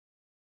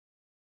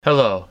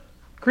Hello.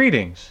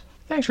 Greetings.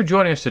 Thanks for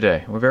joining us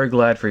today. We're very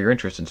glad for your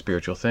interest in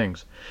spiritual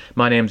things.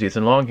 My name's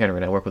Ethan Longhenry,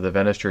 and I work with the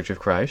Venice Church of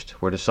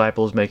Christ. We're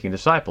disciples making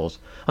disciples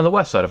on the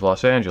west side of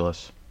Los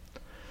Angeles.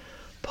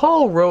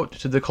 Paul wrote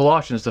to the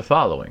Colossians the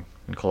following,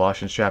 in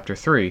Colossians chapter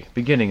 3,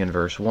 beginning in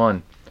verse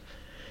 1.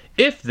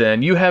 If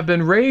then you have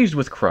been raised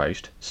with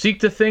Christ, seek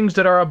the things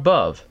that are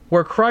above,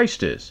 where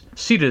Christ is,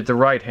 seated at the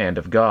right hand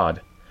of God.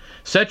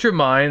 Set your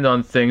mind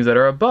on things that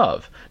are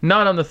above,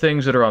 not on the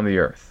things that are on the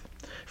earth.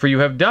 For you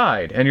have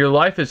died, and your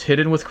life is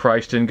hidden with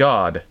Christ in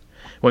God.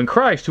 When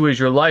Christ, who is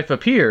your life,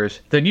 appears,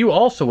 then you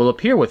also will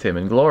appear with him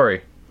in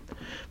glory.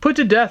 Put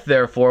to death,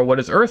 therefore, what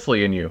is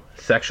earthly in you,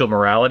 sexual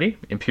morality,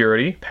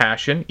 impurity,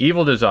 passion,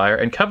 evil desire,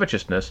 and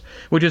covetousness,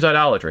 which is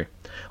idolatry.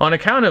 On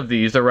account of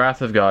these the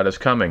wrath of God is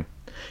coming.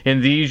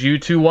 In these you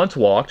too once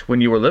walked, when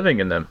you were living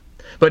in them.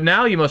 But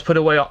now you must put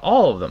away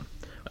all of them: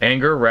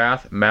 anger,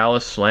 wrath,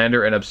 malice,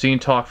 slander, and obscene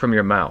talk from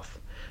your mouth.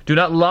 Do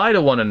not lie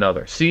to one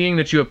another, seeing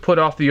that you have put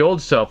off the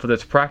old self with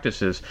its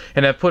practices,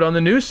 and have put on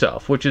the new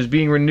self, which is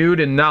being renewed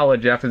in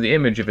knowledge after the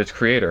image of its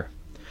Creator.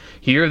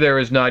 Here there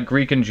is not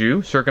Greek and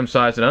Jew,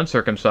 circumcised and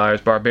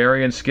uncircumcised,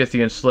 barbarian,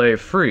 Scythian,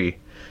 slave, free,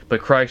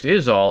 but Christ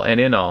is all and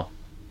in all.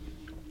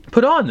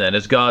 Put on, then,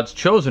 as God's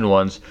chosen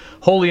ones,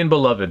 holy and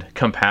beloved,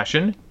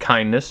 compassion,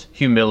 kindness,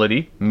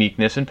 humility,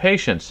 meekness, and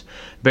patience,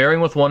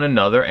 bearing with one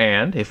another,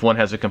 and, if one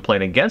has a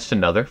complaint against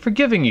another,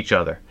 forgiving each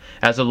other.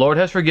 As the Lord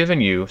has forgiven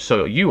you,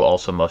 so you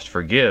also must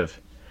forgive.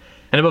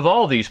 And above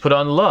all these, put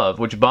on love,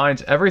 which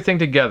binds everything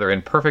together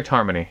in perfect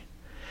harmony.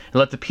 And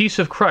let the peace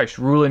of Christ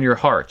rule in your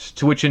hearts,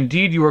 to which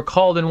indeed you are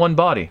called in one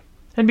body.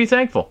 And be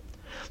thankful.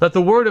 Let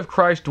the word of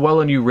Christ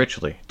dwell in you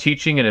richly,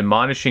 teaching and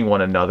admonishing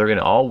one another in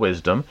all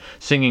wisdom,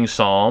 singing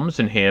psalms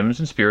and hymns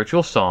and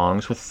spiritual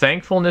songs, with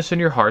thankfulness in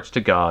your hearts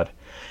to God.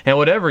 And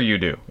whatever you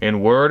do,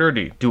 in word or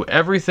deed, do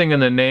everything in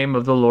the name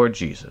of the Lord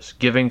Jesus,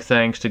 giving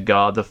thanks to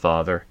God the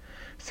Father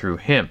through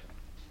him.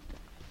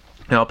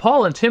 Now,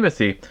 Paul and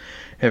Timothy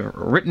have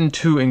written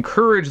to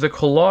encourage the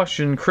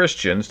Colossian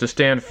Christians to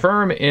stand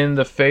firm in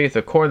the faith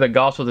according to the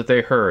gospel that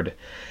they heard,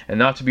 and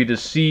not to be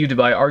deceived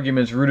by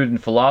arguments rooted in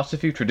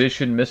philosophy,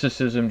 tradition,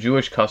 mysticism,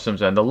 Jewish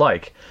customs, and the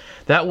like.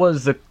 That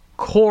was the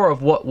core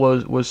of what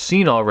was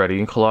seen already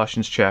in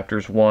Colossians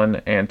chapters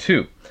 1 and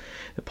 2.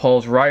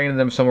 Paul's writing to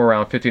them somewhere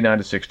around 59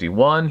 to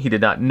 61. He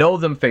did not know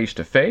them face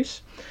to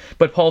face,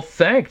 but Paul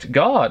thanked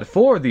God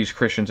for these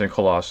Christians in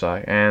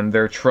Colossae and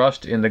their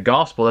trust in the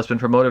gospel that's been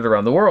promoted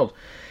around the world.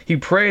 He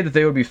prayed that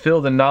they would be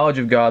filled in knowledge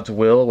of God's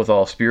will with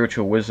all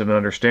spiritual wisdom and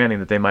understanding,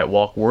 that they might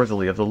walk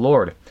worthily of the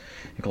Lord.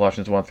 In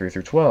Colossians 1, 3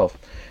 through 12.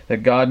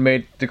 That God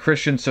made the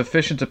Christians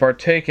sufficient to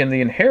partake in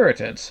the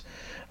inheritance.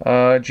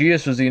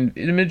 Jesus was the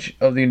image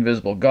of the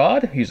invisible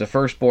God. He's the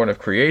firstborn of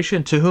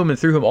creation, to whom and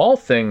through whom all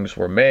things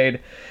were made.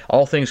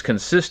 All things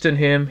consist in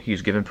him.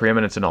 He's given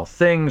preeminence in all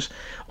things.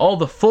 All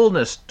the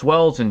fullness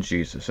dwells in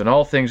Jesus, and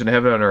all things in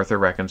heaven and earth are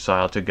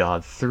reconciled to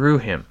God through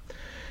him.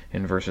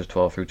 In verses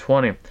 12 through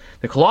 20.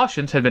 The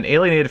Colossians had been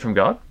alienated from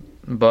God,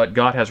 but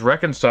God has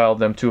reconciled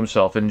them to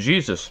himself in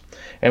Jesus,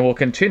 and will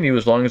continue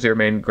as long as they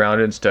remain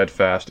grounded and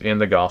steadfast in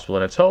the gospel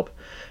and its hope.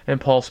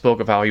 And Paul spoke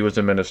of how he was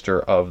a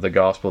minister of the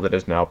gospel that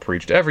is now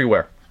preached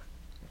everywhere.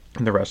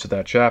 In the rest of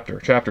that chapter.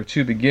 Chapter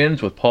 2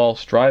 begins with Paul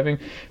striving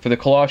for the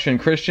Colossian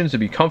Christians to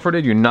be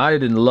comforted,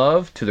 united in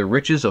love, to the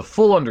riches of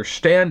full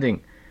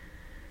understanding,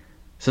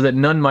 so that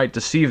none might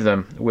deceive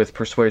them with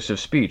persuasive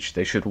speech.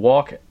 They should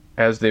walk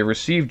as they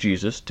receive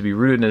Jesus, to be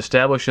rooted and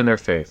established in their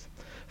faith,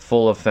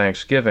 full of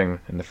thanksgiving,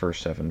 in the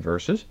first 7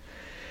 verses.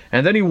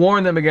 And then he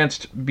warned them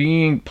against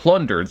being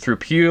plundered through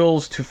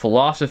appeals to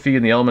philosophy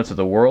and the elements of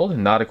the world,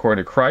 and not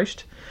according to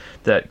Christ,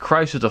 that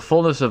Christ is the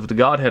fullness of the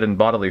Godhead in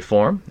bodily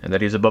form, and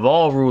that he's above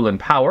all rule and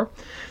power.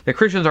 The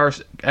Christians are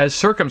as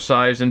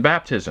circumcised in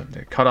baptism.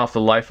 They cut off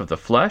the life of the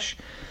flesh.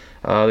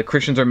 The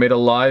Christians are made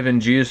alive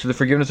in Jesus through the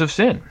forgiveness of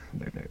sin.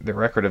 The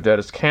record of debt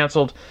is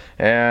canceled,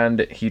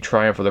 and he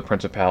triumphed over the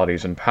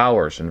principalities and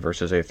powers in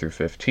verses 8 through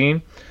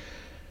 15.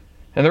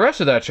 And the rest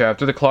of that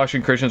chapter, the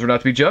Colossian Christians were not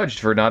to be judged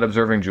for not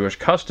observing Jewish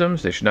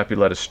customs. They should not be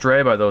led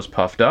astray by those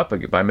puffed up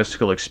by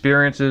mystical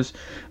experiences.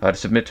 To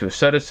submit to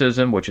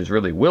asceticism, which is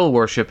really will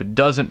worship, it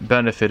doesn't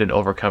benefit in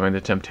overcoming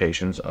the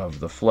temptations of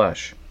the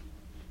flesh.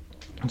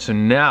 So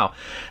now,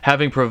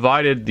 having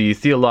provided the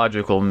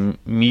theological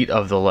meat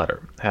of the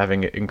letter,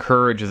 having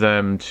encouraged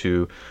them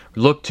to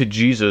look to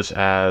Jesus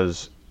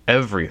as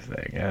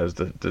everything, as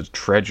the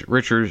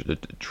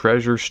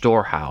treasure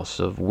storehouse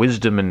of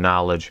wisdom and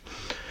knowledge,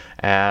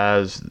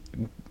 as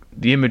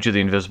the image of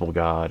the invisible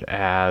God,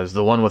 as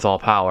the one with all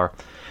power,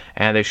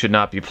 and they should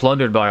not be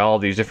plundered by all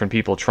these different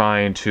people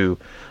trying to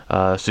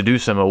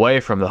seduce them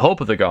away from the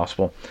hope of the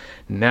gospel.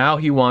 Now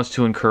he wants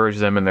to encourage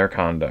them in their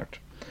conduct,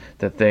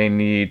 that they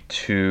need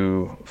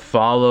to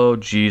follow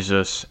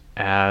Jesus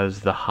as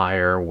the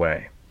higher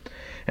way.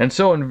 And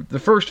so in the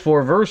first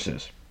 4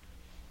 verses,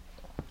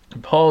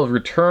 Paul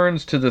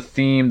returns to the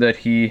theme that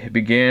he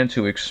began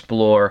to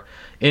explore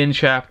in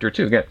chapter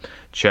 2. Again,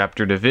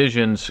 chapter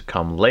divisions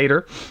come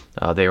later.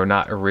 They are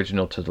not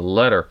original to the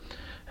letter.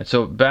 And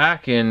so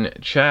back in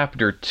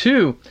chapter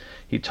 2,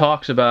 he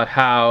talks about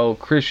how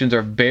Christians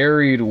are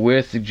buried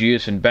with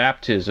Jesus in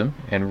baptism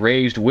and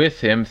raised with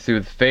him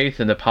through faith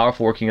in the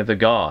powerful working of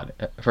God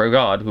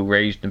who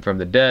raised him from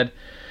the dead,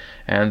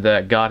 and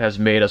that God has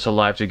made us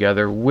alive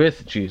together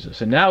with Jesus.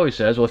 And now he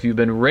says, well, if you've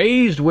been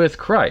raised with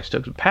Christ,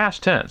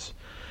 past tense,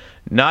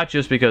 not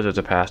just because it's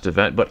a past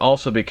event, but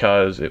also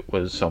because it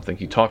was something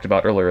he talked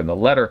about earlier in the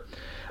letter,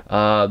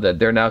 that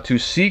they're now to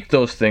seek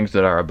those things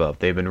that are above.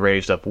 They've been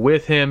raised up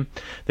with him.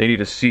 They need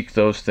to seek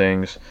those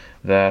things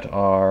that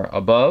are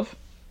above.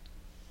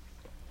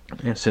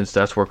 And since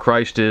that's where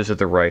Christ is, at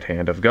the right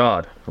hand of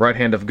God. Right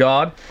hand of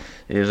God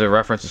is a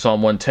reference to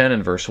Psalm 110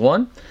 and verse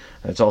 1.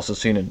 It's also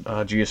seen in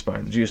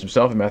Jesus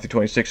himself in Matthew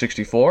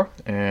 26:64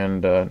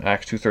 and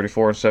Acts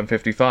 2:34 and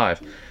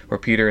 7:55, where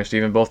Peter and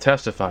Stephen both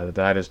testify that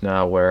that is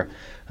now where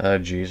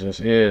Jesus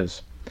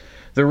is.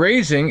 The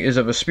raising is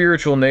of a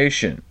spiritual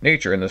nature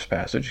in this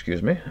passage,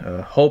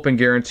 hope and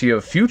guarantee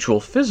of future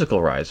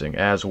physical rising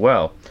as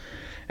well.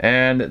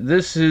 And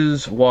this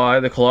is why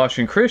the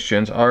Colossian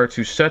Christians are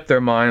to set their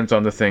minds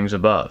on the things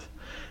above,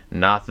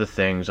 not the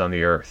things on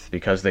the earth,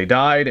 because they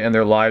died and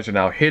their lives are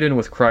now hidden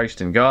with Christ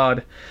in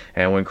God,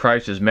 and when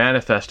Christ is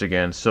manifest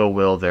again, so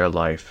will their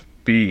life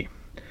be.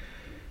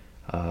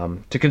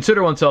 To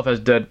consider oneself as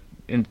dead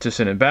to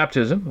sin in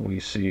baptism, we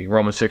see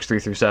Romans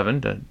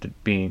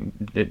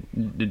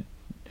 6:3-7,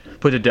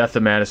 put to death the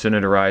man of sin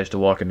and arise to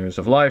walk in news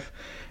of life,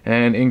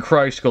 and in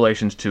Christ,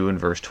 Galatians 2 and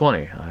verse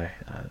 20, I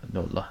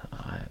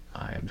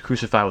am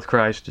crucified with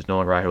Christ. It's no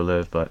longer I who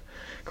live, but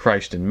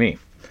Christ in me.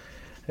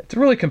 It's a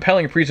really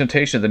compelling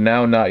presentation of the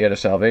now not yet of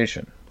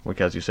salvation,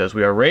 because he says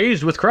we are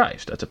raised with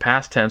Christ. That's a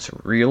past tense,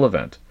 real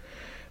event.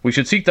 We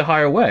should seek the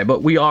higher way,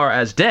 but we are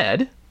as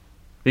dead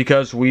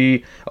because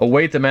we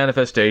await the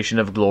manifestation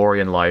of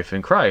glory and life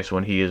in Christ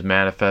when he is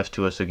manifest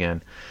to us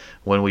again,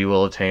 when we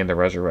will attain the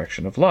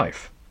resurrection of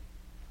life.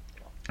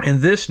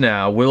 And this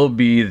now will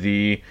be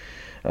the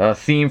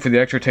theme for the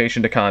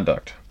exhortation to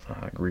conduct.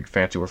 Greek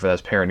fancy word for that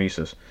is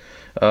paranesis,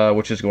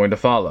 which is going to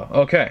follow.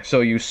 Okay,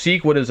 so you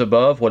seek what is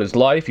above, what is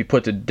life. You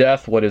put to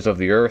death what is of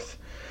the earth,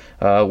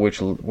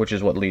 which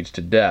is what leads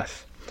to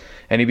death.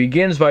 And he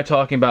begins by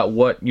talking about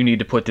what you need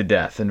to put to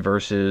death in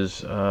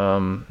verses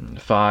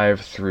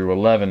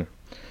 5-11.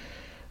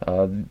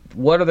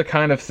 What are the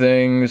kind of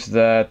things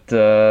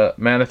that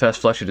manifest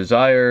fleshly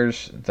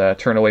desires, that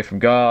turn away from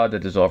God,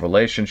 that dissolve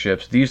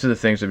relationships? These are the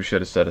things that we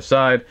should have set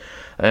aside.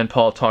 And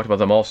Paul talked about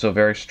them also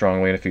very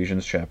strongly in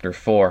Ephesians chapter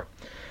 4.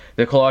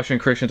 The Colossian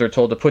Christians are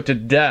told to put to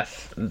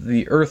death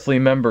the earthly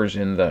members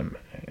in them.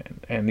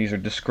 And these are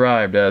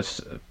described as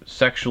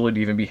sexual and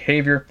even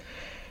behavior,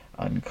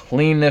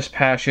 uncleanness,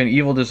 passion,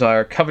 evil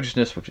desire,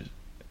 covetousness,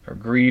 or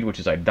greed,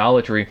 which is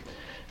idolatry.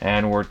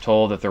 And we're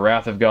told that the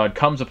wrath of God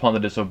comes upon the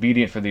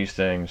disobedient for these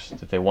things,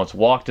 that they once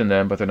walked in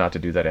them, but they're not to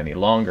do that any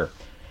longer.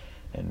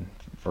 In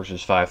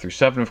verses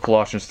 5-7 of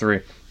Colossians 3,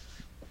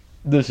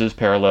 this is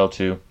parallel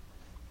to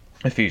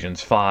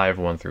Ephesians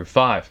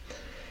 5:1-5.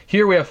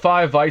 Here we have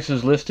 5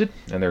 vices listed,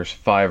 and there's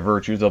 5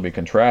 virtues they'll be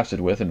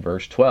contrasted with in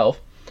verse 12.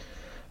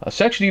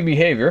 Sexual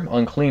behavior,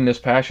 uncleanness,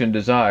 passion,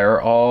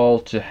 desire, all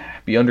to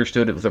be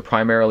understood with a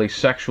primarily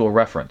sexual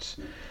reference.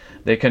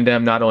 They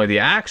condemn not only the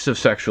acts of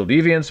sexual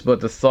deviance, but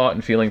the thought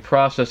and feeling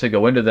process that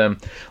go into them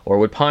or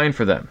would pine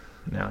for them.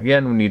 Now,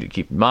 again, we need to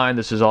keep in mind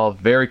this is all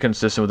very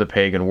consistent with the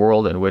pagan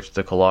world in which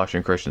the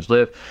Colossian Christians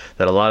live,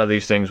 that a lot of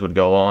these things would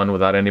go on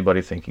without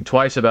anybody thinking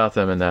twice about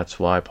them, and that's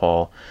why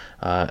Paul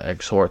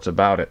exhorts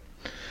about it.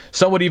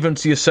 Some would even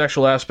see a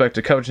sexual aspect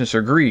of covetousness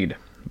or greed,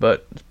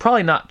 but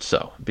probably not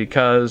so,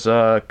 because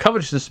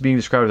covetousness is being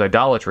described as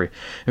idolatry,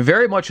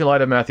 very much in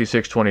light of Matthew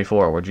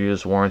 6:24, where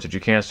Jesus warns that you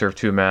can't serve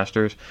 2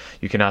 masters.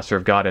 You cannot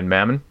serve God and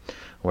mammon,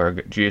 where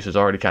Jesus is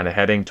already kind of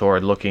heading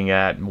toward looking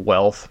at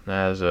wealth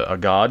as a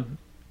god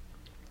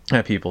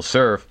that people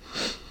serve.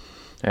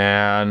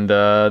 And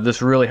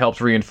this really helps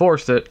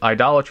reinforce that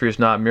idolatry is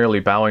not merely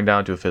bowing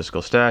down to a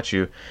physical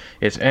statue.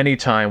 It's any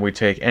time we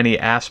take any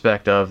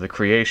aspect of the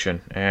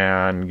creation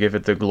and give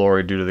it the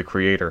glory due to the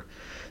Creator,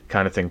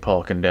 kind of thing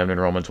Paul condemned in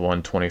Romans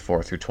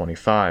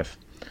 1:24-25.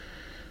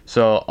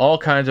 So all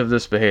kinds of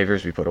this behavior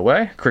is to be put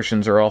away.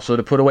 Christians are also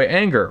to put away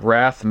anger,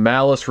 wrath,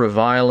 malice,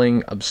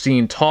 reviling,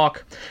 obscene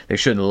talk. They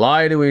shouldn't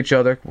lie to each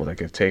other. Well, they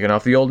have taken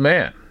off the old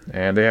man,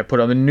 and they have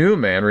put on the new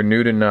man,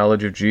 renewed in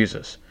knowledge of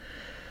Jesus.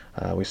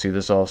 We see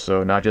this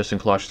also not just in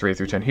Colossians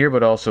 3-10 here,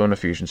 but also in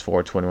Ephesians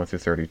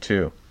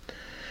 4:21-32.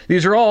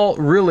 These are all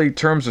really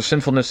terms of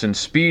sinfulness in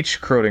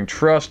speech, corroding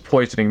trust,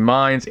 poisoning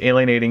minds,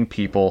 alienating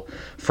people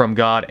from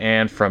God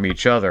and from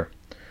each other.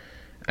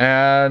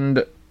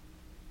 And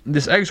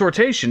this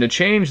exhortation to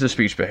change the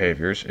speech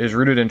behaviors is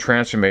rooted in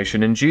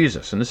transformation in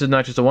Jesus. And this is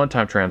not just a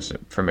one-time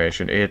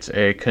transformation, it's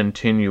a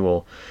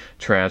continual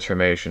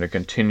transformation, a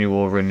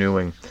continual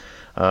renewing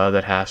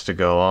that has to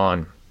go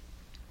on.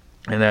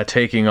 And that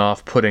taking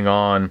off, putting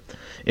on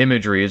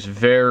imagery is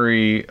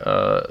very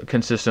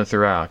consistent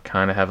throughout.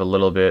 Kind of have a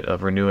little bit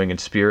of renewing in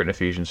spirit in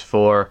Ephesians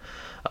 4.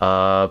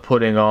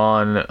 Putting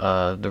on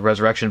the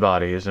resurrection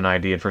body is an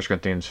idea in 1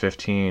 Corinthians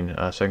 15,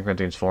 2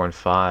 Corinthians 4 and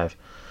 5.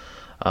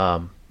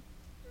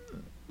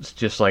 It's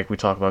just like we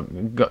talk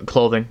about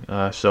clothing.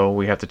 So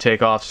we have to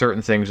take off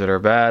certain things that are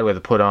bad. We have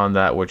to put on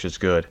that which is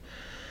good.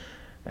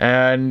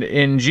 And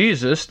in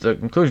Jesus, the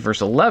conclusion,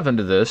 verse 11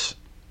 to this,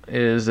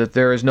 is that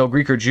there is no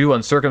Greek or Jew,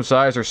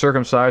 uncircumcised or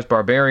circumcised,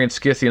 barbarian,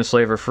 Scythian,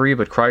 slave or free,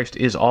 but Christ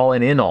is all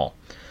and in all.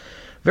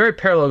 Very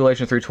parallel to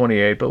Galatians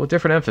 3:28, but with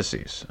different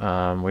emphases.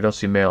 We don't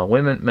see men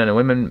and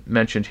women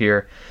mentioned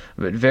here,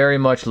 but very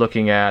much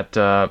looking at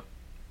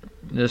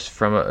this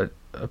from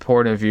a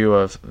point of view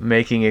of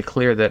making it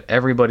clear that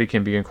everybody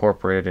can be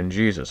incorporated in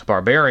Jesus.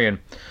 Barbarian,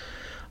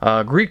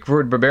 Greek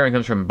word barbarian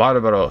comes from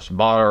barbaros,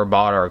 bar,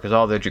 because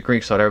all the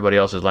Greeks thought everybody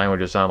else's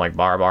languages sound like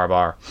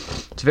bar.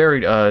 It's a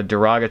very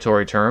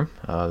derogatory term.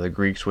 The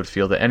Greeks would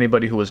feel that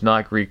anybody who was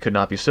not Greek could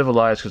not be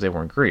civilized because they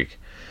weren't Greek.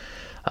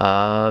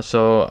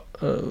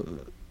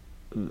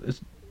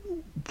 It's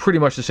pretty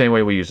much the same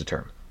way we use the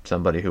term.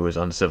 Somebody who is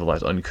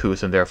uncivilized,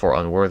 uncouth, and therefore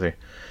unworthy.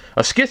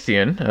 A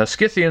Scythian.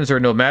 Scythians are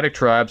nomadic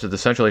tribes of the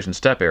Central Asian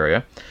steppe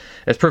area.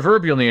 It's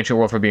proverbial in the ancient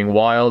world for being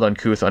wild,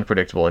 uncouth,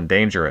 unpredictable, and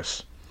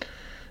dangerous.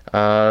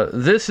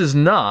 This is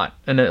not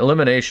an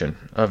elimination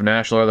of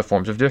national or other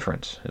forms of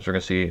difference. As we're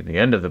going to see at the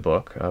end of the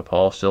book,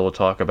 Paul still will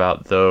talk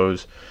about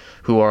those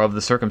who are of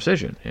the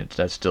circumcision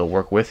that still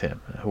work with him,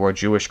 who are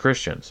Jewish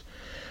Christians.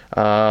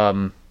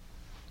 And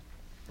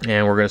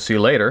we're going to see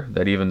later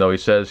that even though he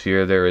says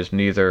here there is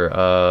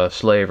neither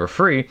slave or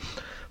free,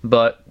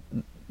 but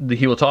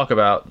he will talk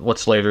about what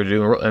slaves are to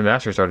do and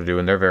masters are to do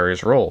in their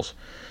various roles.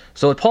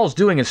 So what Paul's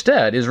doing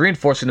instead is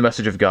reinforcing the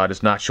message of God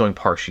is not showing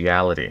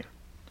partiality.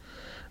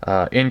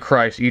 In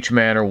Christ, each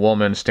man or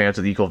woman stands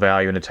with equal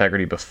value and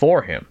integrity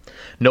before him.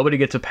 Nobody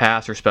gets a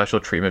pass or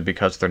special treatment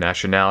because of their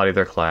nationality,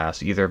 their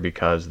class, either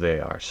because they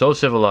are so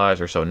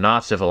civilized or so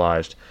not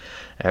civilized.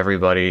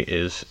 Everybody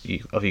is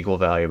of equal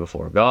value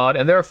before God,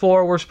 and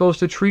therefore we're supposed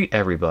to treat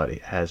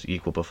everybody as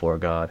equal before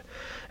God.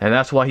 And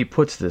that's why he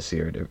puts this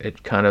here.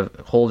 It kind of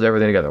holds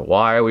everything together.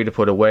 Why are we to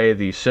put away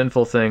these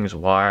sinful things?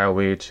 Why are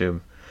we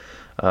to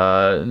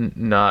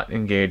not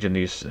engage in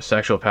these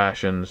sexual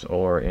passions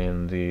or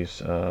in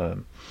these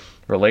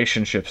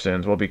relationship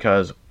sins? Well,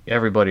 because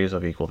everybody is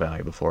of equal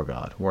value before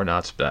God. We're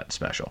not that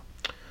special.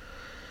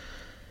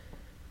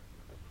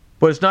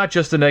 But it's not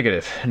just the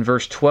negative. In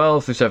verse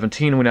 12 through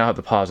 17, we now have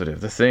the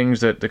positive. The things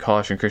that the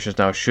Colossian Christians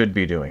now should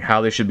be doing.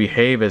 How they should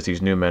behave as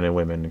these new men and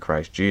women in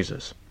Christ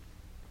Jesus.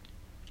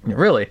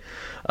 Really,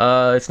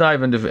 it's not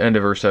even the end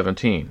of verse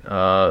 17.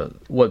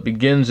 What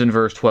begins in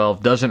verse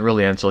 12 doesn't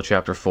really end until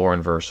chapter 4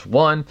 and verse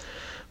 1.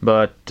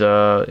 But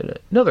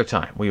another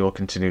time we will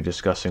continue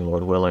discussing,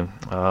 Lord willing,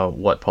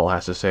 what Paul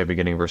has to say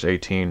beginning verse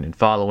 18 and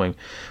following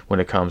when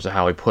it comes to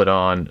how he put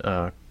on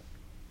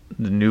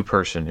the new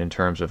person in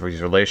terms of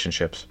these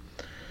relationships.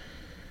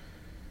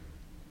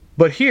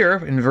 But here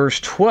in verse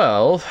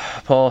 12,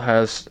 Paul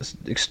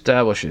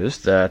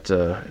establishes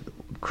that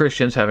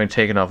Christians, having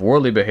taken off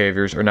worldly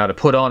behaviors, are now to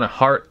put on a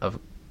heart of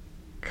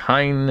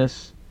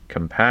kindness,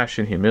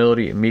 compassion,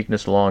 humility,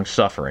 meekness,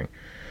 long-suffering,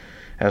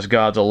 as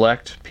God's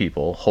elect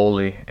people,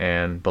 holy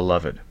and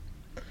beloved.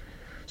 So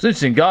it's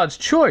interesting, God's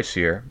choice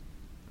here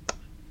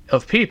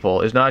of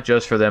people is not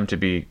just for them to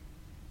be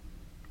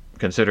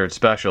considered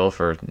special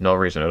for no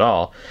reason at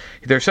all.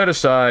 They're set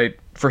aside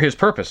for his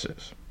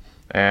purposes.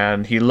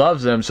 And he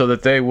loves them so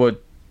that they would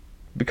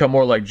become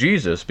more like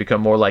Jesus,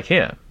 become more like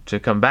him, to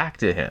come back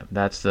to him.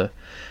 That's the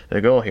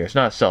goal here. It's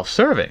not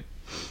self-serving.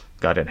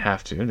 God didn't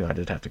have to. God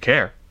didn't have to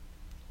care.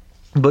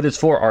 But it's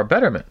for our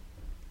betterment.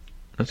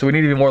 And so we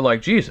need to be more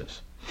like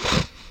Jesus.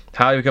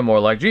 How do you become more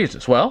like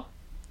Jesus? Well,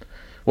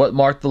 what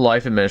marked the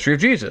life and ministry of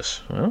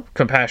Jesus? Well,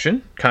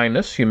 compassion,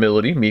 kindness,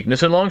 humility,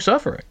 meekness, and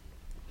long-suffering.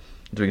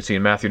 As we can see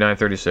in Matthew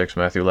 9:36,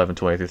 Matthew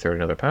 11:20 through 30,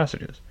 and other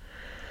passages.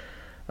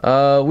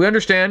 We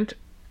understand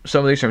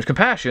some of these terms.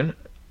 Compassion,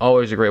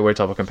 always a great way to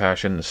talk about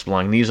compassion.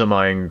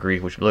 Splagchnizomai in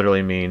Greek, which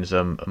literally means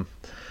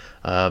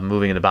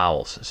moving in the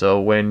bowels. So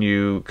when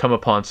you come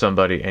upon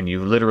somebody and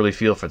you literally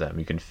feel for them,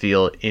 you can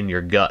feel it in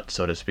your gut,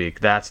 so to speak.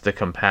 That's the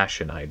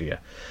compassion idea,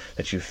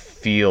 that you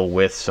feel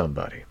with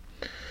somebody.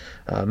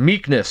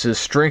 Meekness is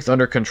strength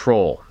under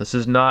control. This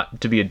is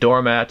not to be a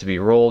doormat, to be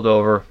rolled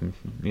over.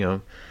 You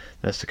know,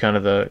 that's the kind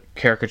of the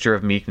caricature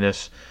of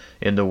meekness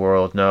in the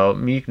world. No,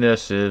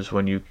 meekness is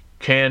when you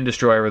can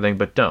destroy everything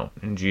but don't.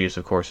 And Jesus,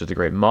 of course, is the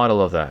great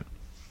model of that.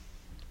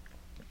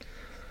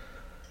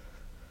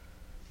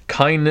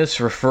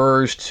 Kindness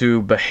refers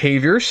to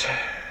behaviors,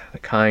 the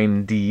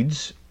kind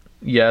deeds.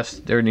 Yes,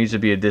 there needs to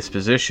be a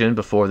disposition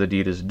before the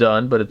deed is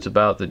done, but it's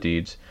about the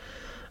deeds.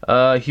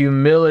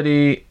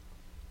 Humility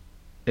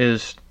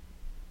is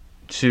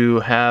to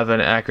have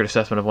an accurate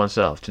assessment of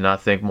oneself, to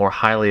not think more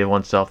highly of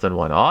oneself than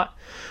one ought.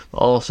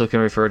 Also can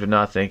refer to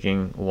not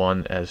thinking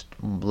one as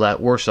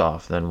worse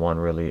off than one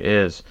really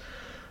is.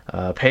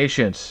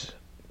 Patience,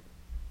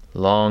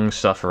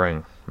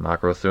 long-suffering,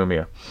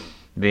 macrothumia,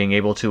 being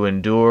able to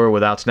endure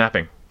without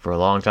snapping for a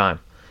long time.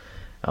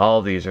 All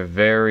of these are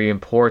very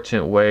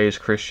important ways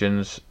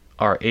Christians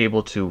are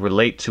able to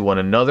relate to one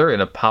another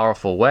in a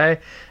powerful way,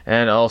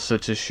 and also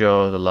to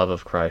show the love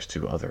of Christ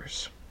to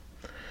others.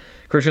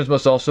 Christians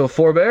must also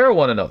forbear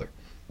one another,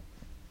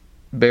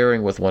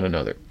 bearing with one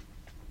another.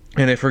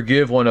 And they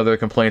forgive one another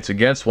complaints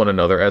against one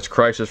another, as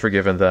Christ has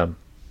forgiven them.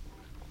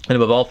 And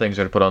above all things,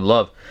 they're to put on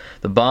love,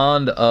 the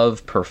bond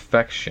of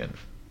perfection,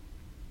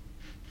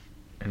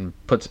 and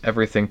puts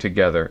everything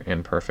together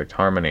in perfect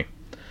harmony.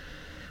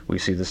 We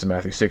see this in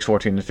Matthew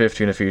 6:14 and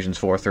 15, Ephesians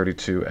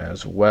 4:32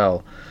 as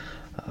well.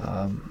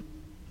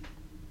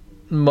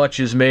 Much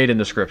is made in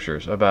the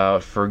Scriptures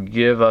about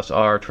forgive us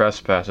our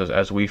trespasses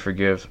as we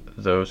forgive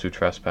those who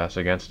trespass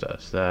against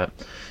us. That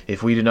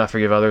if we do not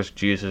forgive others,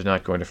 Jesus is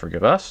not going to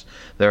forgive us.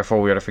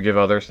 Therefore, we are to forgive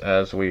others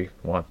as we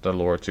want the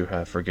Lord to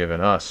have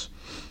forgiven us.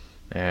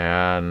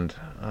 And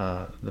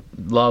the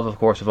love, of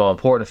course, is all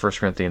important in 1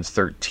 Corinthians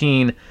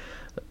 13.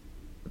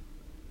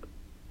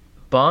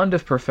 Bond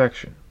of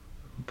perfection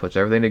puts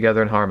everything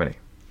together in harmony.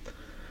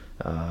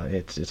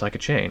 It's like a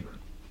chain.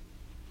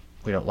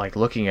 We don't like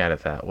looking at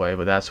it that way,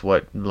 but that's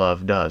what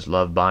love does.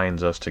 Love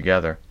binds us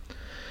together.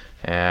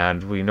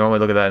 And we normally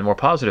look at that in more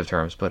positive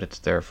terms, but it's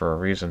there for a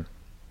reason.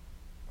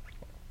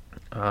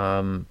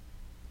 But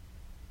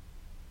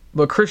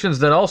Christians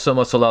then also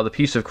must allow the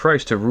peace of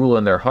Christ to rule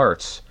in their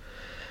hearts.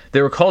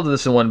 They were called to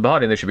this in one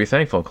body, and they should be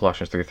thankful in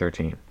Colossians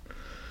 3:13.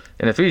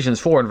 In Ephesians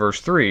 4 and verse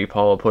 3,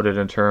 Paul put it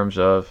in terms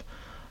of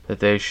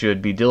that they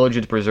should be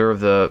diligent to preserve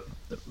the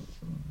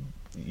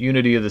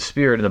unity of the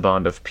Spirit in the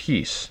bond of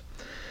peace.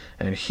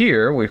 And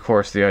here, of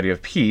course, the idea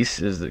of peace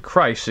is that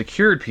Christ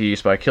secured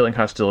peace by killing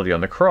hostility on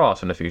the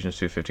cross in Ephesians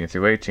 2:15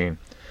 through 18.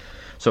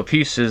 So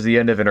peace is the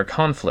end of inner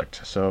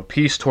conflict. So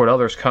peace toward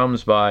others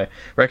comes by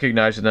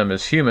recognizing them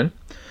as human,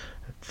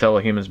 fellow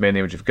humans made in the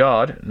image of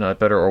God, not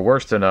better or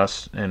worse than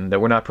us, and that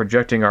we're not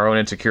projecting our own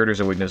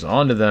insecurities or weakness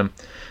onto them,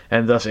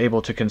 and thus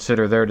able to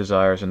consider their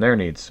desires and their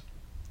needs.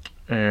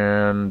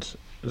 And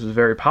this is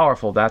very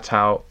powerful. That's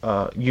how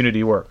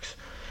unity works.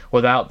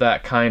 Without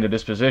that kind of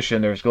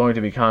disposition, there's going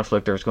to be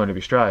conflict, there's going to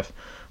be strife.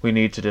 We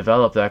need to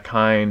develop that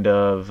kind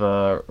of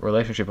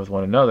relationship with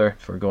one another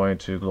if we're going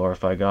to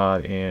glorify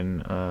God in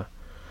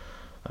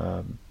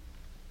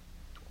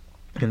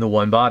the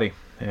one body.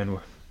 And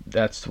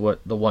that's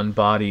what the one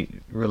body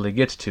really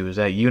gets to, is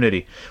that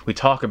unity. We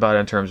talk about it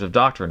in terms of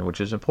doctrine,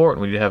 which is important.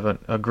 We need to have an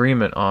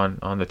agreement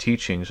on the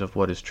teachings of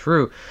what is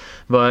true,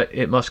 but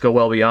it must go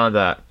well beyond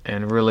that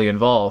and really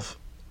involve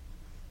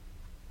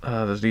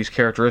there's these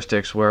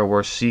characteristics where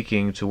we're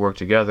seeking to work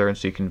together and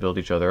seeking to build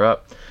each other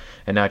up,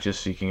 and not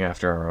just seeking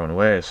after our own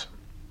ways.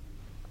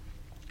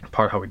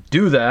 Part of how we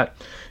do that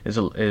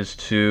is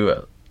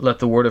to let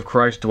the word of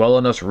Christ dwell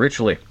in us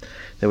richly,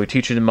 that we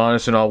teach and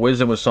admonish in all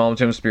wisdom with psalms,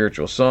 hymns,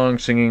 spiritual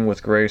songs, singing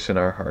with grace in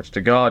our hearts to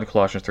God,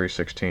 Colossians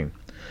 3:16.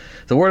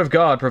 The word of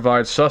God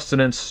provides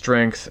sustenance,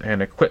 strength,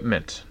 and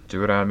equipment.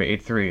 Deuteronomy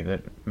 8:3,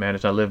 that man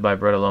does not live by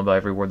bread alone, by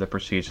every word that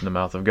proceeds from the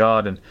mouth of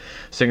God. And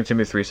 2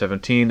 Timothy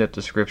 3:17, that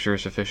the Scripture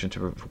is sufficient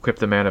to equip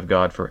the man of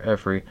God for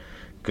every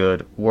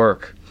good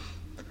work.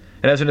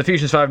 And as in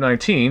Ephesians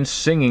 5:19,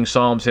 singing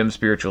psalms, hymns,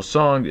 spiritual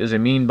songs is a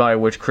mean by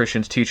which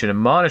Christians teach and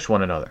admonish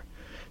one another.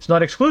 It's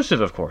not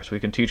exclusive, of course. We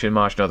can teach and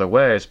admonish in other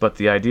ways, but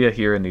the idea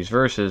here in these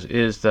verses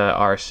is that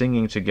our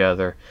singing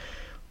together,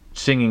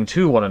 singing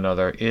to one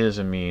another, is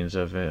a means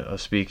of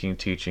speaking,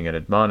 teaching, and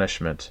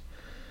admonishment.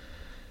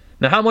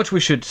 Now, how much we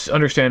should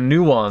understand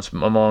nuance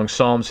among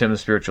psalms, hymns, and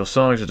spiritual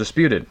songs is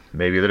disputed.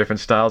 Maybe they're different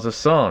styles of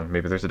song.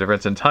 Maybe there's a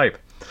difference in type.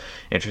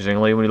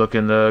 Interestingly, when you look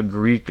in the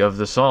Greek of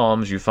the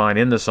Psalms, you find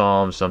in the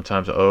Psalms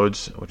sometimes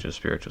odes, which is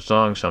spiritual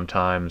songs,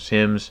 sometimes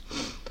hymns.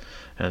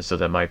 And so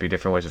that might be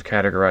different ways of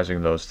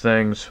categorizing those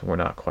things. We're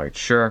not quite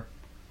sure.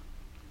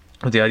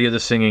 But the idea of the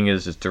singing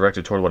is it's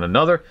directed toward one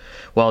another,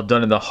 while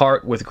done in the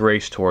heart with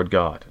grace toward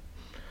God.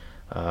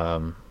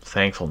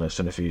 Thankfulness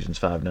in Ephesians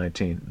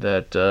 5:19,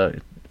 that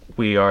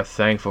we are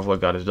thankful for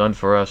what God has done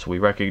for us. We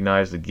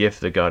recognize the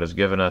gift that God has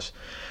given us,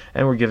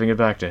 and we're giving it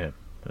back to Him.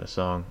 The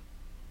song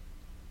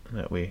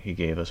that He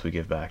gave us, we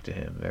give back to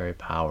Him. Very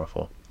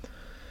powerful,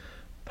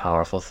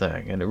 powerful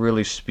thing. And it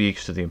really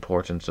speaks to the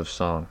importance of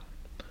song.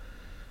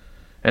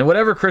 And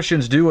whatever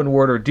Christians do in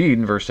word or deed,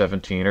 in verse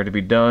 17, are to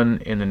be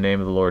done in the name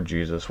of the Lord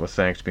Jesus, with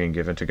thanks being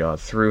given to God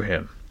through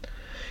Him.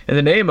 In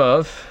the name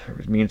of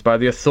means by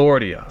the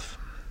authority of.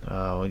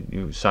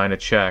 You sign a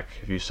check,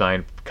 if you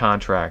sign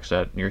contracts,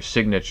 that your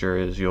signature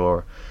is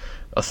your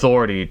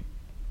authority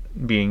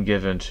being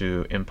given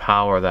to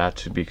empower that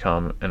to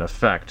become an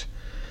effect.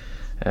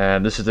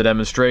 And this is the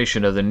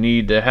demonstration of the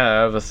need to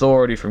have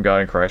authority from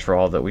God in Christ for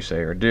all that we say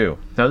or do.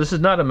 Now, this is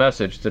not a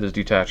message that is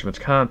detached from its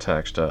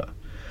context. A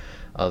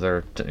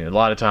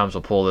lot of times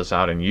we'll pull this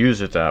out and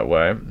use it that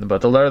way,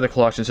 but the letter of the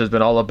Colossians has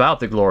been all about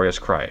the glorious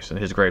Christ and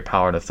His great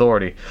power and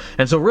authority.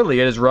 And so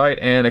really it is right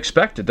and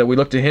expected that we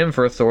look to Him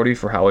for authority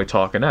for how we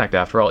talk and act.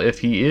 After all, if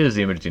He is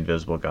the image of the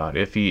invisible God,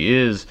 if He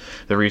is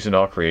the reason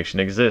all creation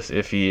exists,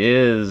 if He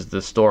is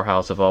the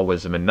storehouse of all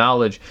wisdom and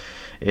knowledge,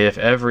 if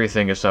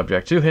everything is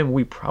subject to Him,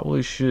 we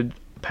probably should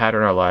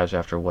pattern our lives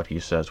after what He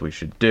says we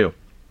should do.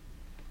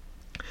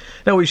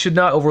 Now, we should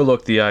not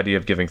overlook the idea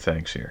of giving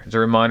thanks here. It's a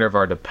reminder of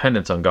our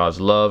dependence on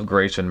God's love,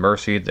 grace, and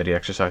mercy that He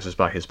exercises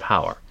by His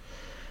power.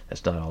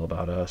 It's not all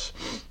about us.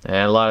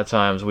 And a lot of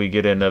times we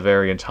get in a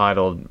very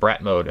entitled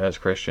brat mode as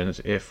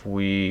Christians if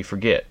we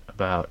forget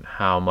about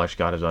how much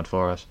God has done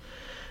for us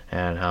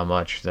and how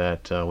much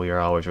that we are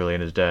always really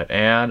in his debt,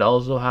 and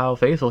also how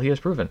faithful he has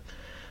proven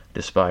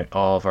despite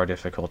all of our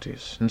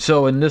difficulties. And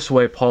so in this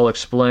way, Paul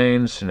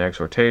explains in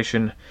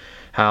exhortation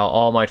how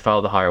all might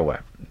follow the higher way,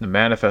 to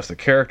manifest the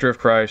character of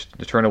Christ,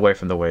 to turn away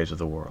from the ways of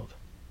the world.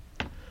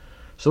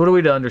 So what are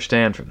we to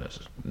understand from this?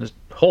 This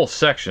whole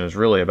section is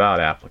really about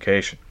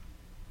application.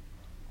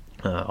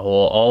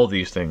 All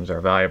these things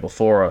are valuable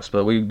for us,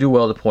 but we do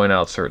well to point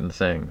out certain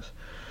things.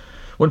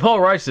 When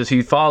Paul writes this,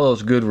 he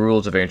follows good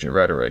rules of ancient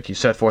rhetoric. He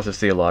set forth his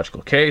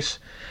theological case,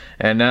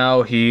 and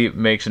now he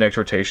makes an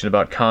exhortation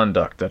about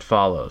conduct that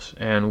follows.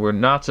 And we're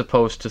not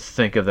supposed to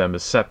think of them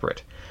as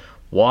separate.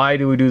 Why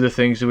do we do the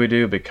things that we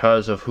do?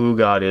 Because of who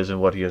God is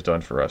and what he has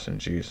done for us in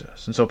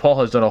Jesus. And so Paul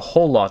has done a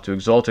whole lot to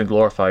exalt and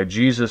glorify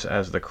Jesus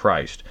as the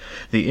Christ,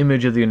 the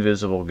image of the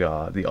invisible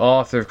God, the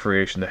author of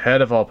creation, the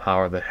head of all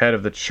power, the head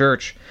of the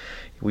church.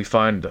 We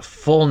find the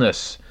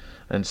fullness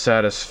and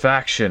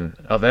satisfaction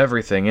of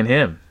everything in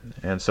him.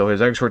 And so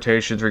his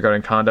exhortations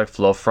regarding conduct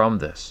flow from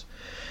this.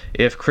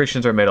 If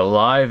Christians are made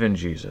alive in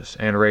Jesus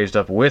and raised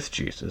up with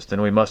Jesus,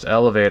 then we must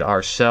elevate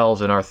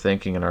ourselves in our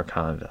thinking and our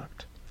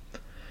conduct.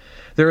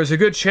 There is a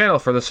good channel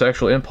for the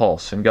sexual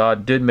impulse, and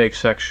God did make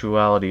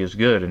sexuality as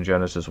good in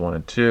Genesis 1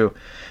 and 2.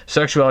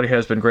 Sexuality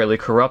has been greatly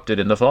corrupted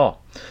in the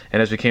fall, and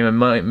has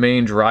become a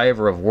main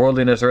driver of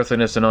worldliness,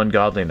 earthliness, and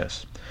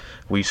ungodliness.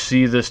 We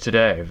see this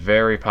today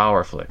very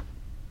powerfully.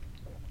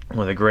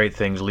 One of the great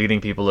things leading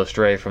people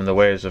astray from the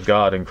ways of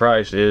God in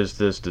Christ is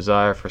this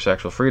desire for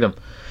sexual freedom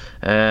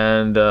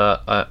and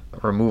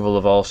removal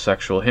of all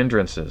sexual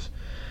hindrances.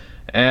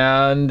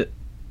 And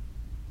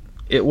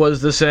it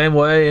was the same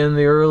way in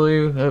the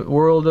early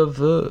world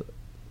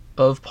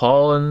of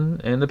Paul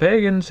and the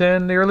pagans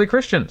and the early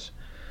Christians.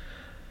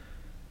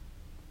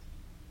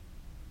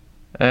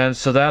 And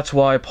so that's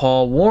why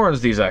Paul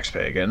warns these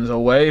ex-pagans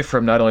away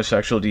from not only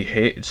sexual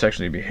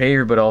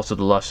behavior, but also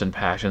the lusts and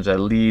passions that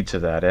lead to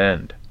that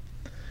end.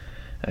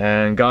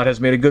 And God has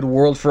made a good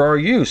world for our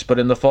use, but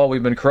in the fall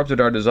we've been corrupted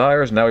in our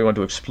desires. Now we want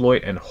to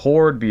exploit and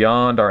hoard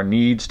beyond our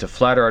needs, to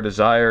flatter our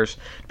desires,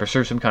 to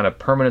pursue some kind of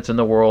permanence in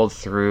the world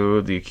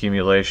through the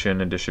accumulation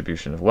and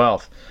distribution of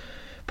wealth.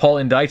 Paul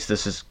indicts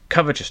this as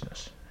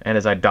covetousness and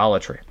as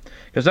idolatry.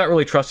 Because not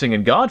really trusting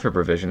in God for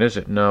provision, is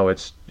it? No,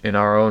 it's in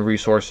our own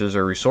resources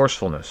or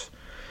resourcefulness.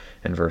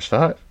 In verse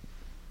 5.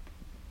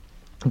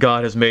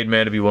 God has made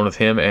man to be one with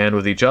him and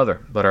with each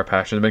other, but our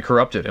passions have been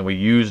corrupted, and we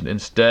use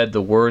instead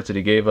the words that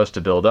he gave us to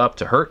build up,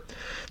 to hurt,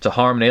 to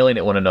harm and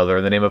alienate one another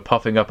in the name of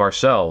puffing up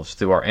ourselves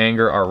through our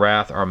anger, our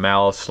wrath, our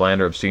malice,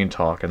 slander, obscene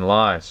talk, and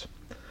lies.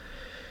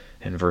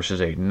 In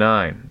verses 8 and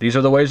 9, these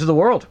are the ways of the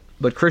world,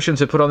 but Christians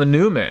have put on the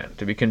new man,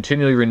 to be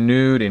continually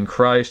renewed in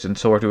Christ, and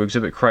so are to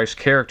exhibit Christ's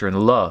character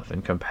in love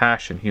and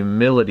compassion,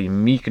 humility,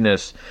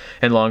 meekness,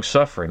 and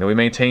long-suffering, that we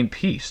maintain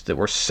peace, that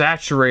we're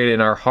saturated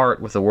in our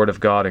heart with the Word of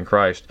God in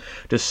Christ,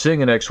 to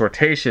sing an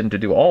exhortation, to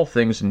do all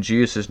things in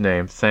Jesus'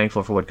 name,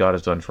 thankful for what God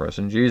has done for us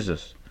in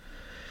Jesus.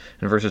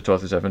 In verses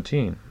 12 through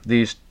 17,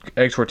 these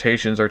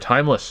exhortations are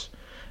timeless,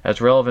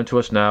 as relevant to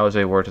us now as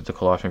they were to the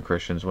Colossian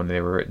Christians when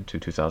they were written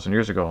 2,000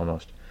 years ago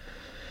almost.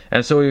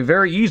 And so we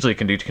very easily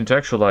can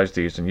decontextualize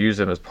these and use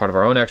them as part of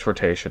our own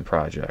exhortation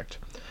project.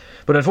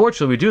 But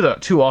unfortunately, we do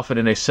that too often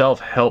in a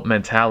self-help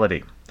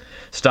mentality.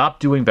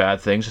 Stop doing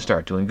bad things and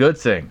start doing good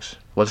things.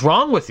 What's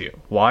wrong with you?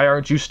 Why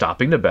aren't you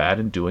stopping the bad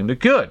and doing the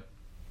good?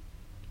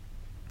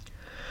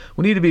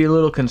 We need to be a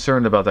little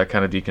concerned about that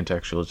kind of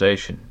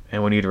decontextualization,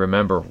 and we need to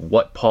remember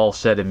what Paul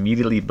said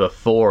immediately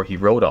before he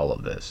wrote all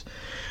of this,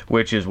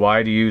 which is,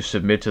 why do you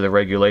submit to the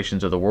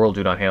regulations of the world?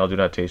 Do not handle, do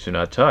not taste, do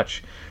not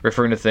touch,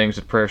 referring to things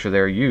that prayers are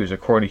there used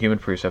according to human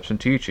precepts and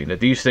teaching,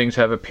 that these things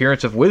have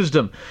appearance of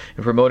wisdom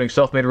in promoting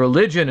self-made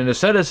religion and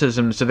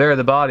asceticism and severity of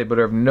the body, but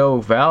are of no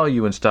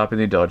value in stopping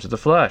the indulgence of the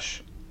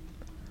flesh.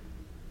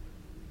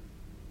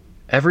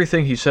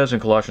 Everything he says in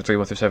Colossians 3,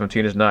 1 through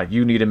 17 is not,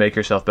 you need to make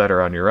yourself better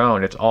on your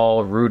own. It's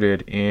all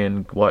rooted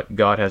in what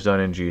God has done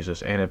in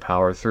Jesus and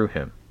empowered through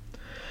him.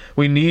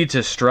 We need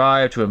to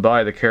strive to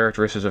embody the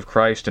characteristics of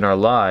Christ in our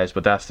lives,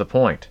 but that's the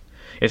point.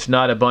 It's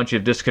not a bunch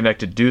of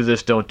disconnected do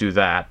this, don't do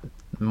that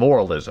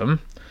moralism.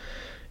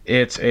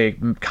 It's a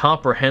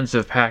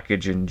comprehensive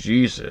package in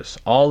Jesus,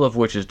 all of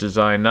which is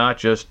designed not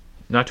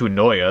to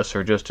annoy us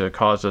or just to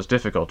cause us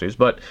difficulties,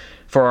 but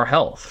for our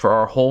health, for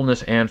our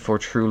wholeness, and for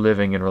true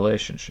living in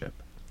relationship,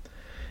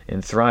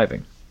 in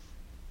thriving.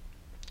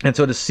 And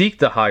so to seek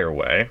the higher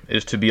way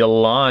is to be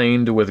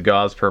aligned with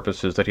God's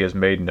purposes that he has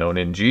made known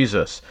in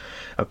Jesus,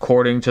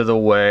 according to the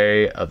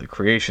way of the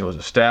creation was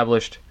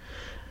established,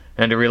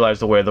 and to realize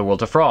the way of the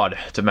world's a fraud,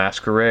 it's a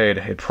masquerade.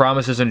 It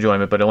promises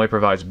enjoyment, but only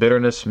provides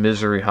bitterness,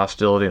 misery,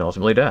 hostility, and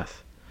ultimately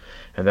death.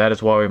 And that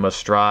is why we must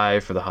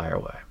strive for the higher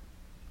way.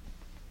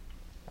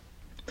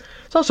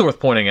 It's also worth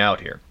pointing out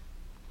here,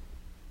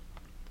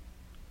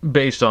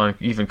 based on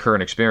even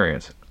current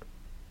experience,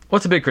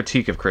 what's a big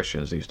critique of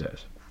Christians these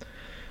days?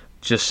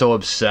 just so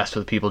obsessed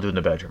with people doing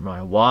the bedroom?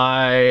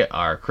 Why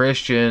are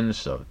Christians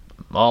so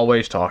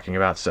always talking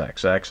about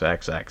sex? Sex.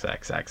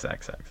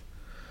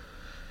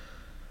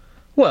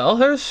 Well,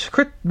 there's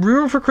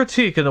room for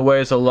critique in the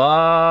ways a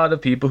lot of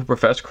people who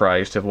profess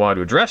Christ have wanted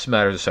to address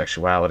matters of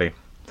sexuality.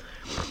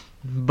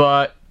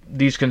 But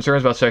these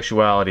concerns about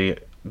sexuality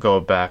go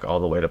back all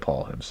the way to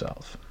Paul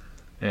himself.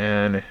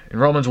 And in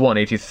Romans 1,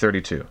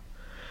 18-32,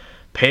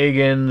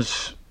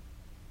 pagans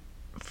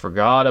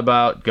forgot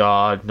about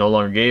God, no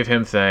longer gave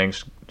him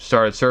thanks,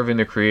 started serving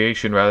the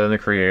creation rather than the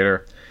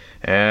Creator.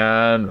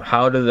 And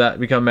how did that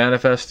become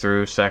manifest?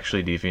 Through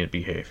sexually deviant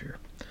behavior.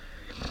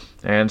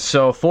 And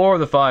so 4 of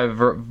the 5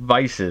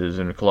 vices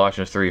in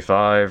Colossians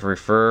 3:5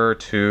 refer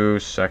to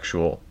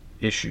sexual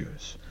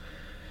issues.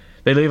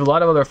 They leave a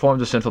lot of other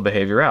forms of sinful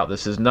behavior out.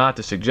 This is not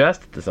to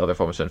suggest that this other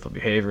form of sinful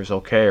behavior is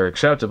okay or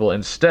acceptable.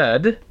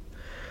 Instead,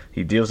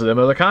 he deals with them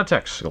in other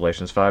contexts,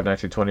 Galatians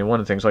 5:19-21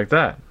 and things like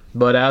that.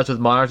 But as with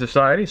modern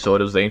society, so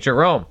does ancient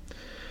Rome.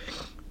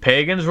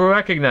 Pagans will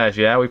recognize,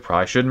 yeah, we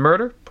probably shouldn't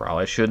murder,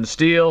 probably shouldn't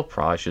steal,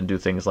 probably shouldn't do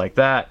things like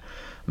that,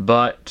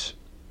 but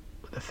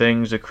the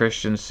things that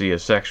Christians see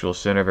as sexual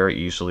sin are very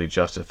easily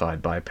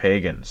justified by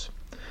pagans.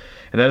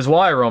 And that is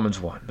why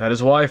Romans 1, that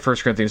is why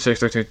 1 Corinthians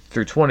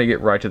 6:13-20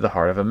 get right to the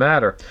heart of a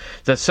matter.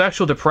 That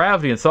sexual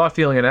depravity in thought,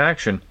 feeling, and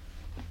action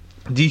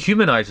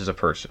dehumanizes a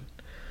person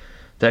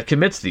that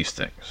commits these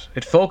things.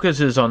 It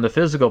focuses on the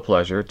physical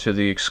pleasure to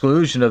the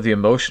exclusion of the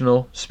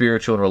emotional,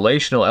 spiritual, and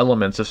relational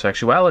elements of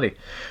sexuality.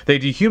 They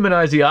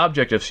dehumanize the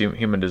object of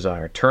human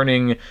desire,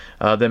 turning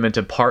them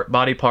into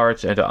body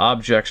parts and to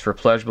objects for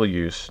pleasurable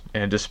use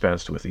and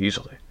dispensed with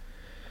easily.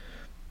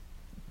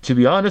 To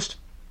be honest,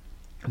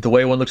 the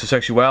way one looks at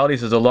sexuality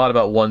says a lot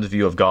about one's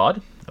view of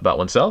God, about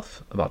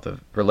oneself, about the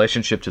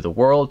relationship to the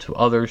world, to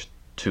others,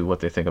 to what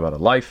they think about a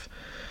life.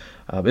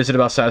 Is it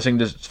about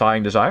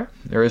satisfying desire,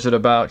 or is it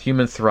about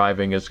human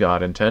thriving as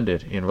God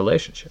intended in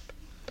relationship?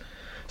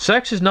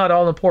 Sex is not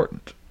all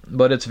important,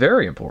 but it's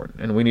very important,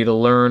 and we need to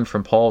learn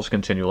from Paul's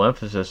continual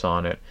emphasis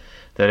on it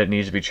that it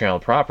needs to be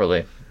channeled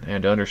properly,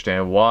 and to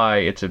understand why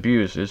its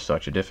abuse is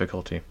such a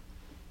difficulty.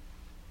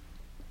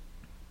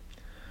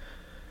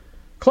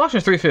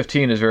 Colossians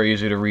 3:15 is very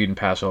easy to read and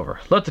pass over.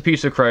 Let the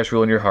peace of Christ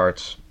rule in your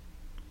hearts,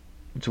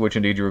 to which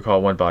indeed you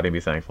recall one body, and be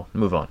thankful.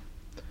 Move on.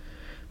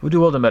 We'll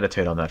do well to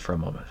meditate on that for a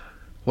moment.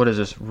 What is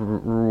this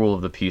rule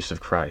of the peace of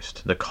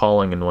Christ, the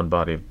calling in one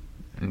body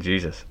in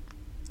Jesus?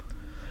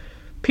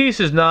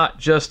 Peace is not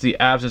just the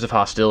absence of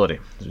hostility.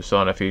 As we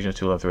saw in Ephesians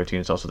 2:11-18,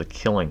 it's also the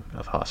killing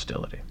of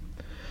hostility.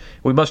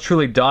 We must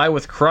truly die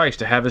with Christ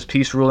to have his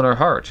peace rule in our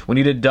heart. We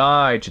need to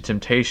die to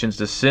temptations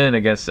to sin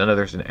against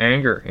others in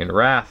anger, in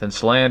wrath, and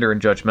slander, and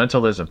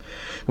judgmentalism.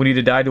 We need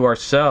to die to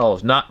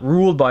ourselves, not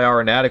ruled by our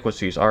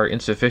inadequacies, our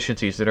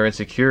insufficiencies, and our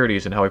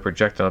insecurities, and how we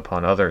project them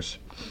upon others.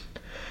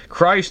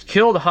 Christ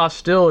killed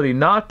hostility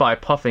not by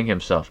puffing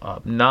himself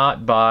up,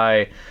 not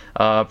by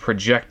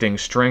projecting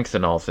strength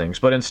in all things,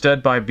 but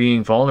instead by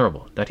being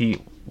vulnerable, that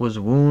he was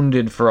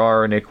wounded for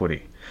our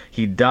iniquity.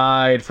 He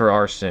died for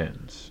our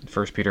sins.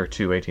 1 Peter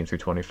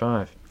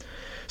 2:18-25.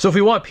 So if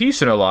we want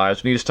peace in our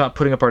lives, we need to stop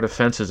putting up our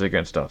defenses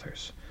against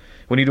others.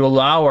 We need to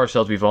allow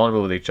ourselves to be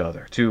vulnerable with each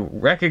other, to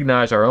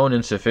recognize our own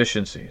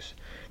insufficiencies,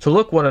 to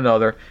look one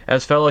another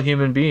as fellow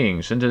human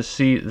beings and to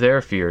see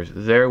their fears,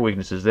 their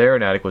weaknesses, their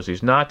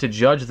inadequacies, not to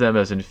judge them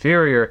as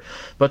inferior,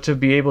 but to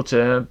be able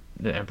to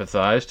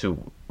empathize,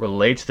 to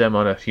relate to them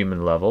on a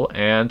human level,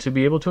 and to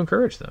be able to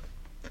encourage them.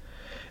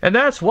 And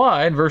that's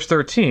why, in verse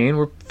 13,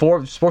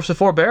 we're supposed to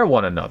forbear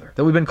one another,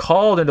 that we've been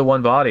called into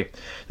one body,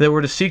 that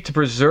we're to seek to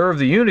preserve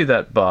the unity of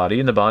that body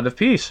in the bond of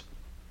peace,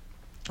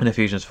 in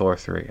Ephesians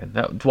 4:3. And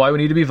that's why we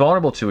need to be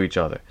vulnerable to each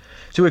other,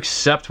 to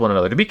accept one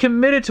another, to be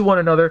committed to one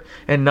another,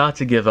 and not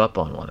to give up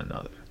on one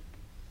another.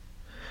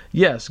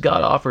 Yes,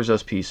 God offers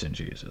us peace in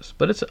Jesus,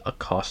 but it's a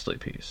costly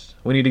peace.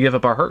 We need to give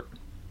up our hurt.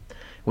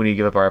 We need to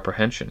give up our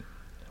apprehension.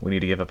 We need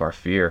to give up our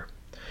fear.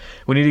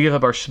 We need to give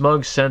up our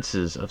smug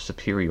senses of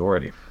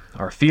superiority,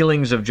 our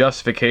feelings of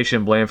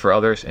justification, blame for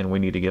others, and we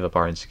need to give up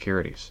our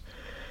insecurities.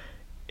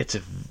 It's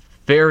a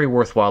very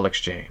worthwhile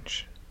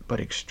exchange, but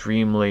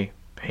extremely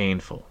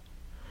painful.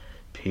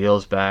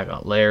 Peels back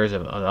layers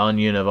of an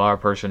onion of our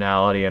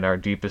personality and our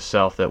deepest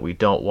self that we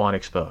don't want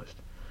exposed.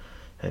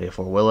 And if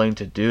we're willing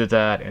to do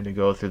that and to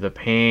go through the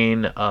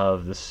pain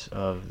of the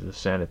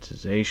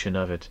sanitization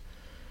of it,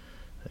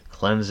 the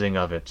cleansing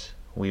of it,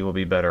 we will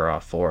be better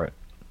off for it.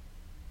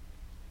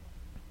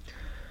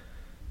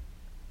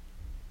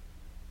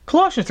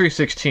 Colossians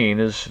 3:16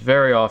 is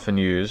very often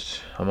used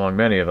among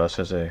many of us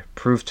as a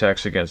proof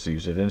text against the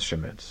use of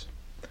instruments.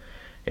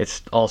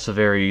 It's also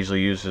very easily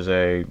used as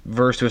a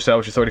verse to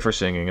establish authority for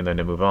singing and then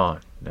to move on.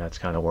 That's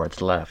kind of where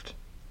it's left.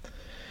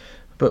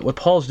 But what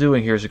Paul's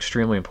doing here is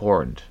extremely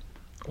important.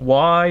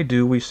 Why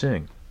do we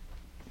sing?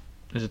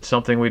 Is it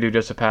something we do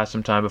just to pass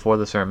some time before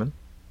the sermon?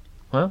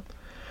 Well,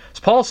 as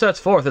Paul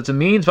sets forth, it's a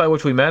means by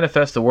which we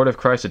manifest the word of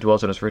Christ that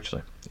dwells in us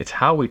richly. It's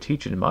how we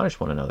teach and admonish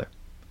one another.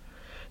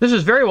 This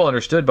is very well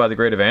understood by the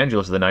great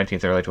evangelists of the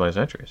 19th and early 20th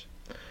centuries.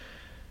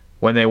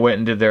 When they went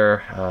and did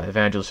their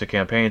evangelistic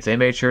campaigns, they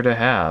made sure to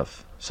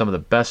have some of the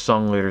best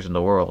song leaders in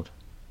the world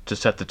to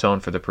set the tone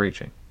for the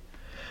preaching.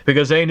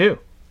 Because they knew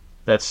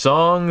that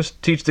songs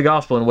teach the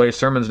gospel in ways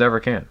sermons never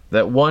can.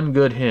 That one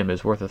good hymn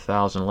is worth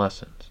 1,000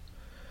 lessons.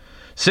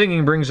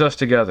 Singing brings us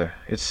together.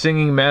 Its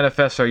singing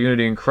manifests our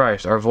unity in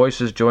Christ. Our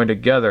voices join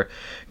together.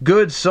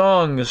 Good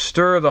songs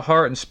stir the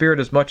heart and spirit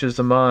as much as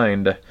the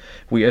mind.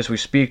 As we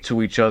speak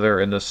to each other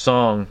in the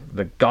song,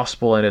 the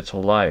gospel and its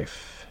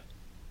life.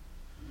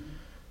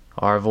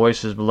 Our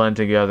voices blend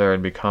together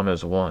and become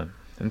as one.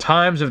 In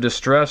times of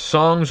distress,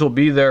 songs will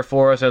be there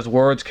for us as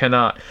words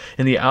cannot.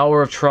 In the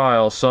hour of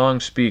trial,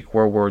 songs speak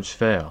where words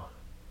fail.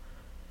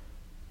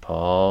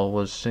 Paul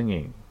was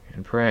singing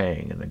and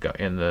praying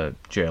in the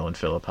jail in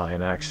Philippi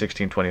in Acts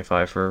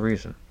 16:25 for a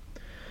reason.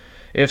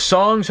 If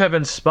songs have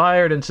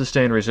inspired and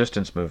sustained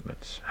resistance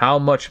movements, how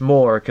much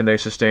more can they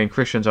sustain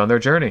Christians on their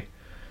journey?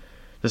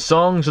 The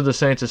songs of the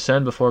saints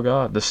ascend before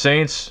God. The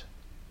saints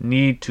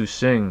need to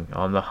sing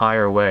on the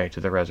higher way to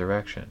the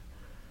resurrection,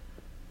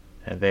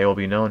 and they will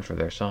be known for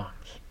their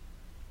songs.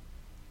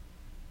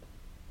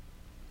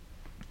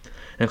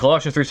 And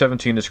Colossians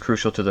 3:17 is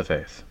crucial to the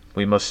faith.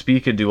 We must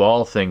speak and do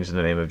all things in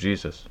the name of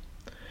Jesus.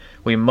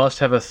 We must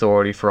have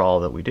authority for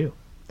all that we do.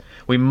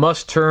 We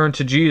must turn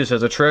to Jesus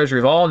as a treasury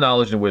of all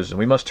knowledge and wisdom.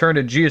 We must turn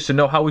to Jesus to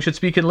know how we should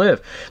speak and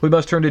live. We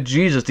must turn to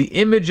Jesus, the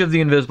image of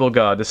the invisible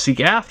God, to seek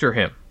after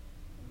him,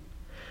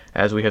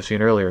 as we have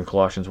seen earlier in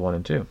Colossians 1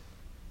 and 2.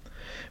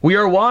 We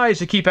are wise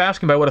to keep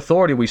asking by what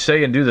authority we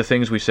say and do the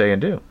things we say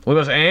and do. We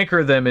must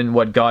anchor them in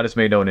what God has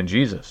made known in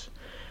Jesus.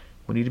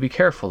 We need to be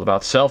careful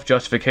about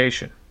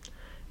self-justification.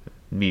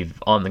 Be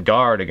on the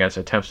guard against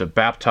attempts to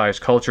baptize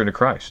culture into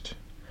Christ.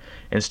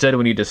 Instead,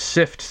 we need to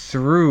sift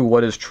through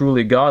what is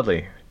truly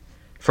godly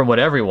from what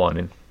everyone,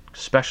 and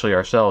especially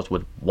ourselves,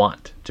 would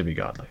want to be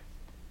godly.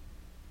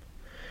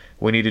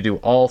 We need to do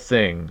all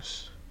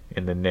things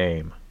in the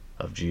name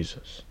of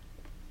Jesus.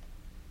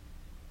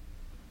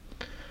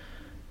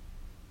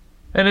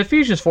 In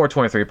Ephesians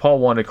 4:23, Paul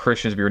wanted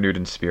Christians to be renewed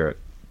in spirit.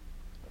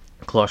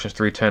 In Colossians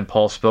 3:10,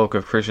 Paul spoke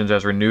of Christians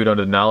as renewed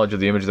under the knowledge of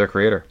the image of their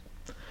Creator.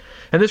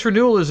 And this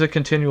renewal is a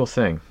continual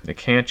thing. It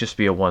can't just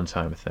be a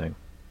one-time thing.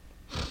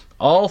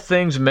 All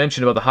things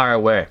mentioned about the higher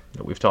way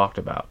that we've talked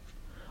about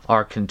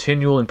are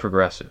continual and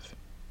progressive.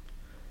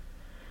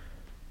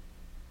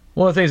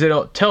 One of the things they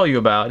don't tell you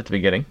about at the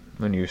beginning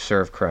when you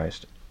serve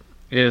Christ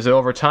is that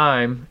over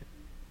time,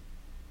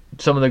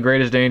 some of the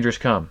greatest dangers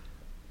come.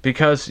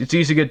 Because it's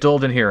easy to get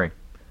dulled in hearing.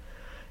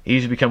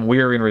 Easy to become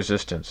weary in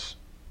resistance.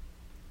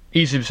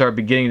 Easy to start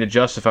beginning to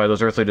justify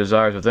those earthly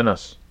desires within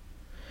us.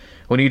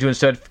 We need to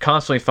instead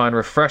constantly find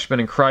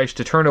refreshment in Christ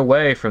to turn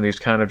away from these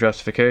kind of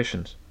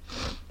justifications.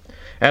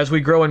 As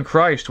we grow in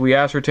Christ, we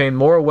ascertain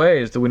more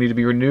ways that we need to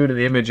be renewed in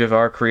the image of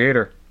our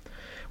Creator.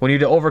 We need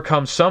to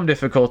overcome some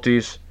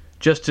difficulties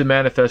just to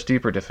manifest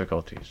deeper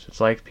difficulties. It's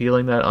like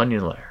peeling that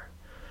onion layer.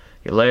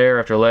 You layer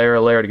after layer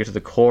after layer to get to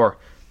the core.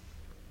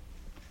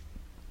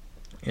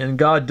 And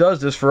God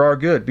does this for our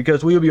good,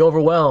 because we would be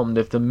overwhelmed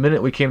if the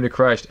minute we came to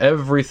Christ,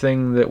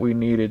 everything that we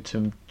needed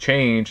to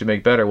change and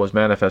make better was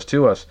manifest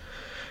to us.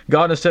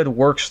 God instead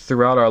works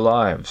throughout our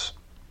lives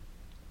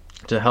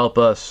to help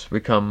us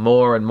become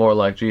more and more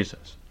like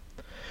Jesus.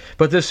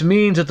 But this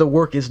means that the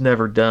work is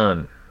never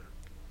done.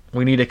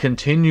 We need to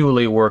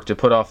continually work to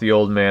put off the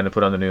old man and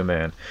put on the new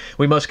man.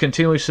 We must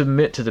continually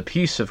submit to the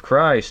peace of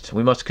Christ.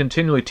 We must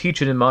continually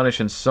teach and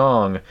admonish in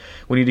song.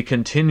 We need to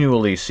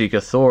continually seek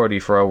authority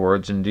for our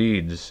words and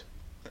deeds.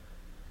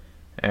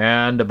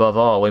 And above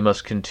all, we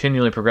must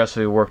continually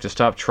progressively work to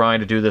stop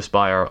trying to do this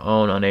by our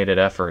own unaided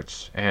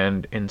efforts,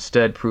 and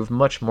instead prove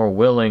much more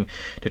willing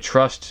to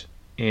trust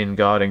in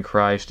God and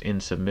Christ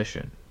in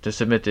submission, to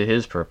submit to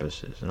His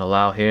purposes, and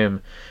allow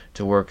Him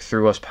to work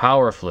through us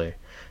powerfully,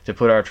 to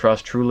put our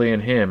trust truly in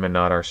Him and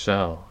not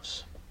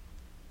ourselves.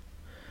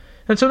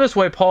 And so this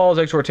way, Paul's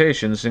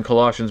exhortations in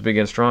Colossians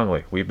begin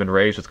strongly. We've been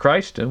raised with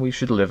Christ, and we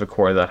should live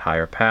according to that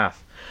higher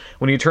path.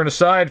 We need to turn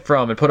aside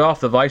from and put off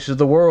the vices of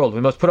the world.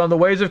 We must put on the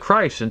ways of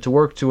Christ and to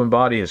work to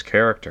embody His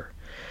character.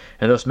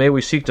 And thus may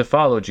we seek to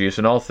follow Jesus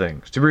in all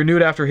things, to be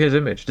renewed after His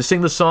image, to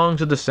sing the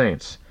songs of the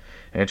saints,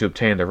 and to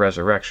obtain the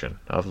resurrection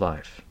of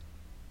life.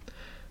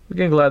 We're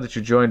again glad that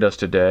you joined us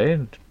today,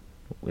 and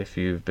if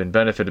you've been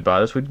benefited by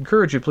this, we'd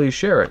encourage you please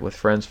share it with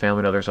friends, family,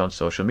 and others on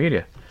social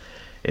media.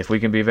 If we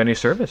can be of any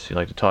service, you'd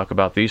like to talk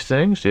about these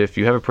things, if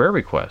you have a prayer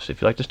request,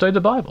 if you'd like to study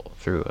the Bible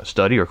through a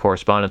study or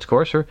correspondence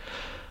course, or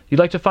you'd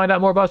like to find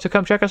out more about us, to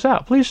come check us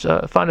out, please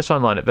find us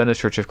online at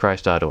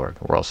VeniceChurchOfChrist.org.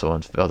 We're also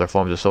on other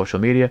forms of social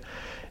media.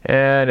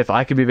 And if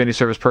I could be of any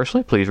service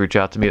personally, please reach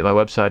out to me at my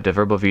website,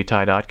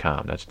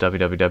 deverbovitae.com. That's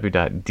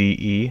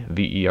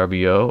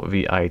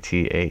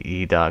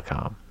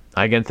www.deverbovitae.com.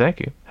 I again thank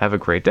you. Have a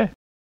great day.